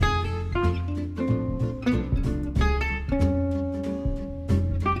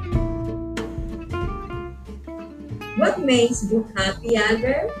What makes you happy,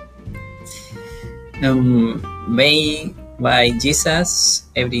 Albert? Being by Jesus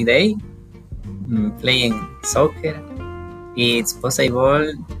every day, playing soccer. It's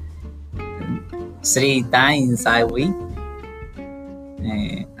possible 3 times a week.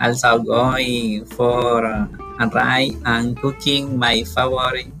 Also going for a ride and cooking my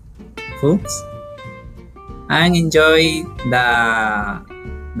favorite foods, and enjoy the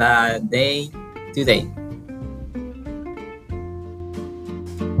day today.